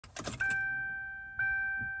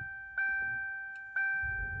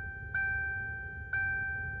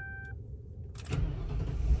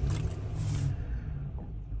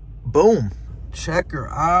Boom. Check her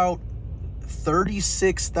out.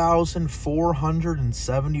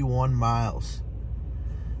 36,471 miles.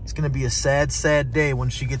 It's going to be a sad, sad day when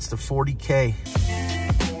she gets to 40K.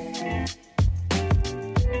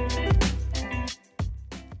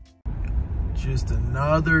 Just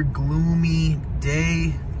another gloomy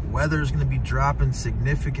day. Weather's going to be dropping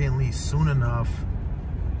significantly soon enough.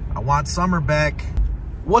 I want summer back.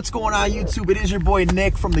 What's going on, YouTube? It is your boy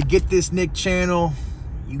Nick from the Get This Nick channel.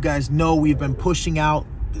 You guys know we've been pushing out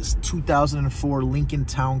this 2004 Lincoln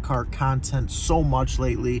Town Car content so much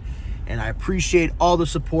lately, and I appreciate all the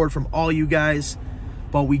support from all you guys.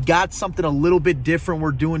 But we got something a little bit different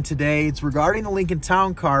we're doing today. It's regarding the Lincoln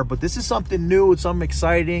Town Car, but this is something new. It's something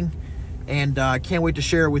exciting, and I can't wait to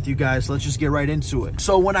share it with you guys. Let's just get right into it.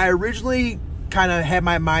 So when I originally kind of had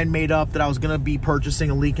my mind made up that I was going to be purchasing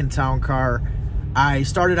a Lincoln Town Car, I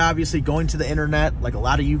started obviously going to the internet like a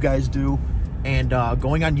lot of you guys do, and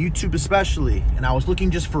going on YouTube especially, and I was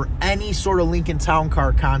looking just for any sort of Lincoln Town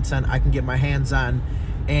Car content I can get my hands on,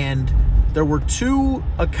 and there were two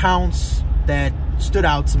accounts that stood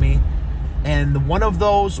out to me, and one of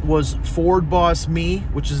those was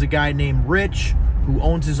FordBossMe, which is a guy named Rich who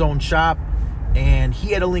owns his own shop, and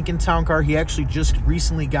he had a Lincoln Town Car. He actually just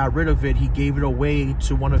recently got rid of it. He gave it away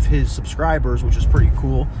to one of his subscribers, which is pretty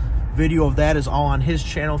cool. Video of that is all on his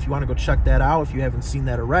channel if you want to go check that out if you haven't seen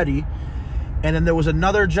that already. And then there was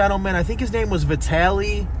another gentleman, I think his name was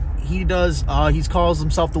Vitaly. He calls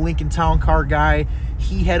himself the Lincoln Town Car guy.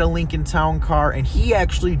 He had a Lincoln Town Car, and he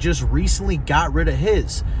actually just recently got rid of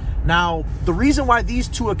his. Now, the reason why these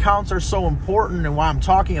two accounts are so important and why I'm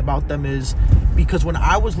talking about them is because when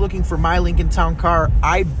I was looking for my Lincoln Town Car,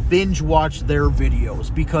 I binge watched their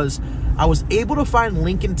videos because I was able to find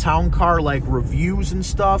Lincoln Town Car like reviews and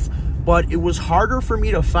stuff, but it was harder for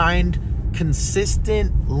me to find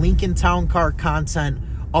consistent Lincoln Town Car content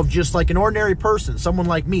of just like an ordinary person, someone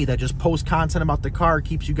like me that just posts content about the car,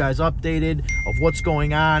 keeps you guys updated of what's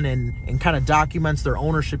going on, and kind of documents their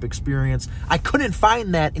ownership experience. I couldn't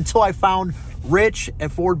find that until I found Rich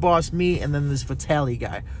at FordBossMe and then this Vitaly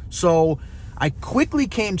guy. So I quickly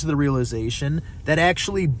came to the realization that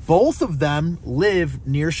actually both of them live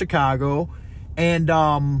near Chicago, and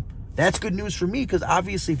that's good news for me because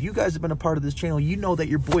obviously if you guys have been a part of this channel, you know that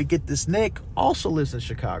your boy Get This Nick also lives in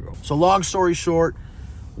Chicago. So long story short,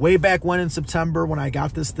 way back when in September when I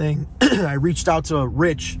got this thing, I reached out to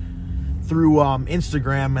Rich through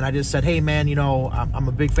Instagram, and I just said, hey man, you know, I'm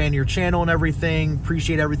a big fan of your channel and everything,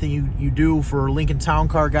 appreciate everything you do for Lincoln Town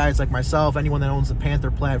Car guys like myself, anyone that owns the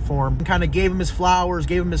Panther platform. Kind of gave him his flowers,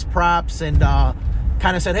 gave him his props, and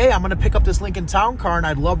kind of said, hey, I'm going to pick up this Lincoln Town Car, and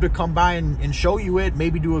I'd love to come by and show you it,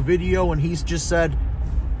 maybe do a video. And he's just said,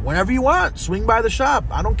 whenever you want, swing by the shop.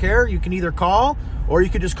 I don't care. You can either call or you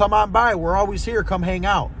could just come on by. We're always here. Come hang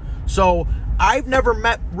out. So I've never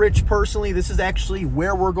met Rich personally. This is actually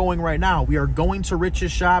where we're going right now. We are going to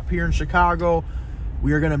Rich's shop here in Chicago.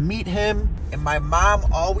 We are going to meet him. And my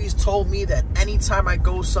mom always told me that anytime I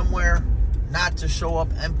go somewhere, not to show up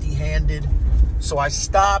empty-handed. So I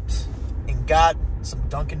stopped and got some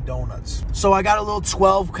Dunkin' Donuts. So I got a little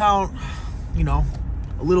 12 count, you know,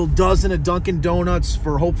 a little dozen of Dunkin' Donuts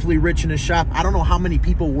for hopefully Rich in his shop. I don't know how many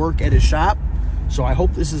people work at his shop, so I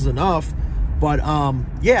hope this is enough. But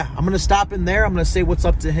yeah, I'm gonna stop in there. I'm gonna say what's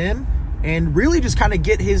up to him and really just kind of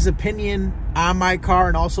get his opinion on my car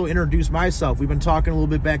and also introduce myself. We've been talking a little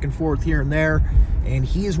bit back and forth here and there, and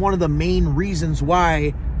he is one of the main reasons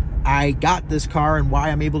why I got this car and why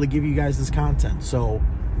I'm able to give you guys this content. So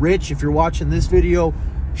Rich, if you're watching this video,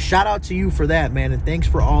 shout out to you for that, man, and thanks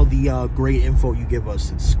for all the great info you give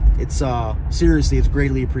us. It's seriously, it's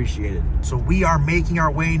greatly appreciated. So we are making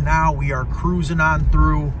our way now. We are cruising on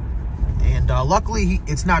through, and luckily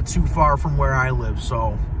it's not too far from where I live.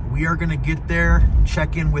 So we are gonna get there,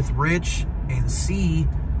 check in with Rich, and see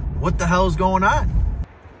what the hell is going on.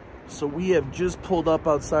 So we have just pulled up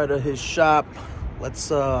outside of his shop.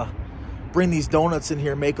 Let's bring these donuts in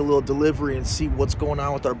here, make a little delivery, and see what's going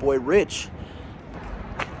on with our boy Rich.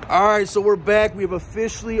 All right, so we're back. We have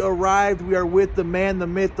officially arrived. We are with the man, the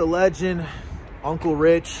myth, the legend, Uncle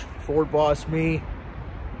Rich, FordBossMe.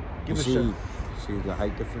 Give us a see the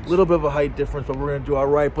height difference. A little bit of a height difference, but we're gonna do all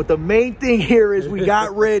right. But the main thing here is we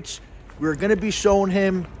got Rich. We're gonna be showing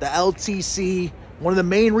him the LTC. One of the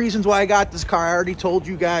main reasons why I got this car, I already told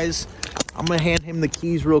you guys. I'm gonna hand him the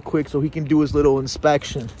keys real quick so he can do his little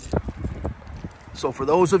inspection. So for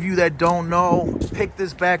those of you that don't know, picked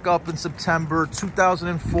this back up in September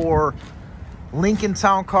 2004 Lincoln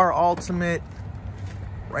Town Car Ultimate.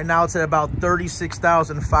 Right now it's at about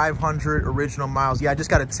 36,500 original miles. Yeah, I just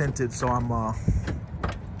got it tinted, so I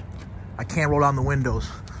can't roll down the windows.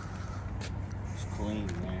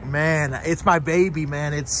 Man, it's my baby,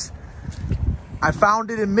 man. I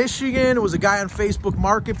found it in Michigan. It was a guy on Facebook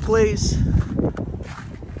Marketplace.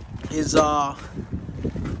 His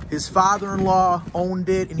father-in-law owned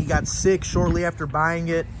it, and he got sick shortly after buying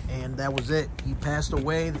it, and that was it. He passed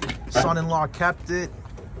away. The son-in-law kept it,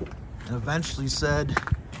 and eventually said,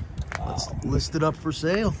 let's list it up for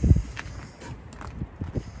sale.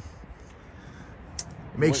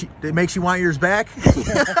 It makes you want yours back?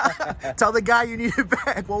 Tell the guy you need it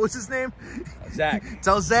back. What was his name? Zach.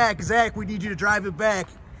 Tell Zach, we need you to drive it back.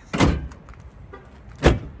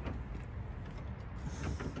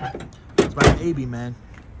 It's my baby, man.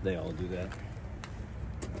 They all do that.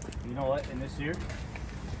 You know what? In this year,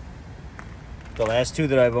 the last two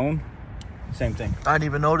that I've owned, same thing. I didn't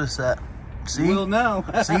even notice that. See? Well, no.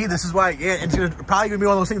 See, this is why, yeah, it's probably gonna be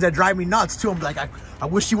one of those things that drive me nuts too. I'm like, I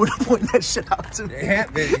wish you would have pointed that shit out to me. Yeah,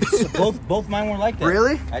 both mine were like that.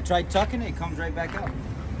 Really? I tried tucking it, it comes right back out.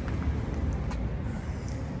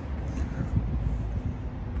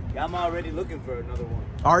 Yeah, I'm already looking for another one.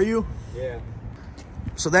 Are you? Yeah.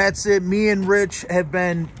 So that's it. Me and Rich have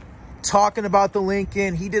been talking about the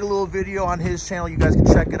Lincoln. He did a little video on his channel. You guys can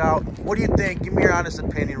check it out. What do you think? Give me your honest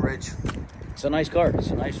opinion, Rich. It's a nice car. It's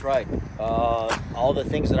a nice ride. All the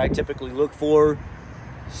things that I typically look for,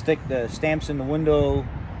 stick the stamps in the window,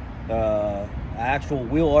 actual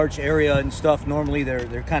wheel arch area and stuff. Normally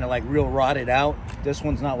they're kind of like real rotted out. This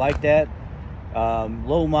one's not like that.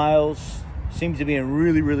 Low miles, seems to be in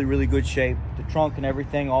really good shape. The trunk and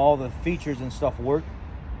everything, all the features and stuff work.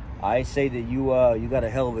 I say that you got a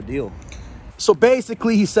hell of a deal. So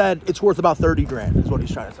basically, he said it's worth about 30 grand is what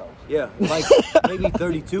he's trying to tell us. Yeah, like maybe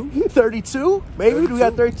 32. 32? Maybe 32? We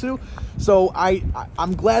got 32. So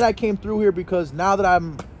I'm glad I came through here, because now that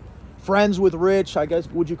I'm friends with Rich, I guess,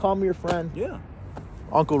 would you call me your friend? Yeah.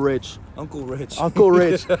 Uncle Rich. Uncle Rich. Uncle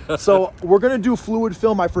Rich. So we're going to do fluid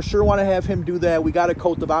film. I for sure want to have him do that. We got to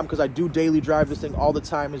coat the bottom, because I do daily drive this thing all the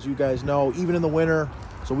time, as you guys know, even in the winter.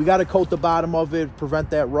 So we got to coat the bottom of it,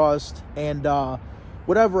 prevent that rust, and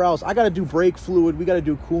whatever else. I got to do brake fluid. We got to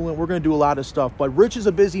do coolant. We're going to do a lot of stuff. But Rich is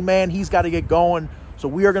a busy man. He's got to get going. So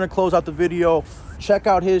we are going to close out the video. Check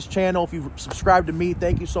out his channel. If you've subscribed to me,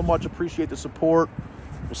 thank you so much. Appreciate the support.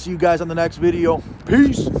 We'll see you guys on the next video.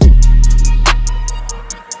 Peace.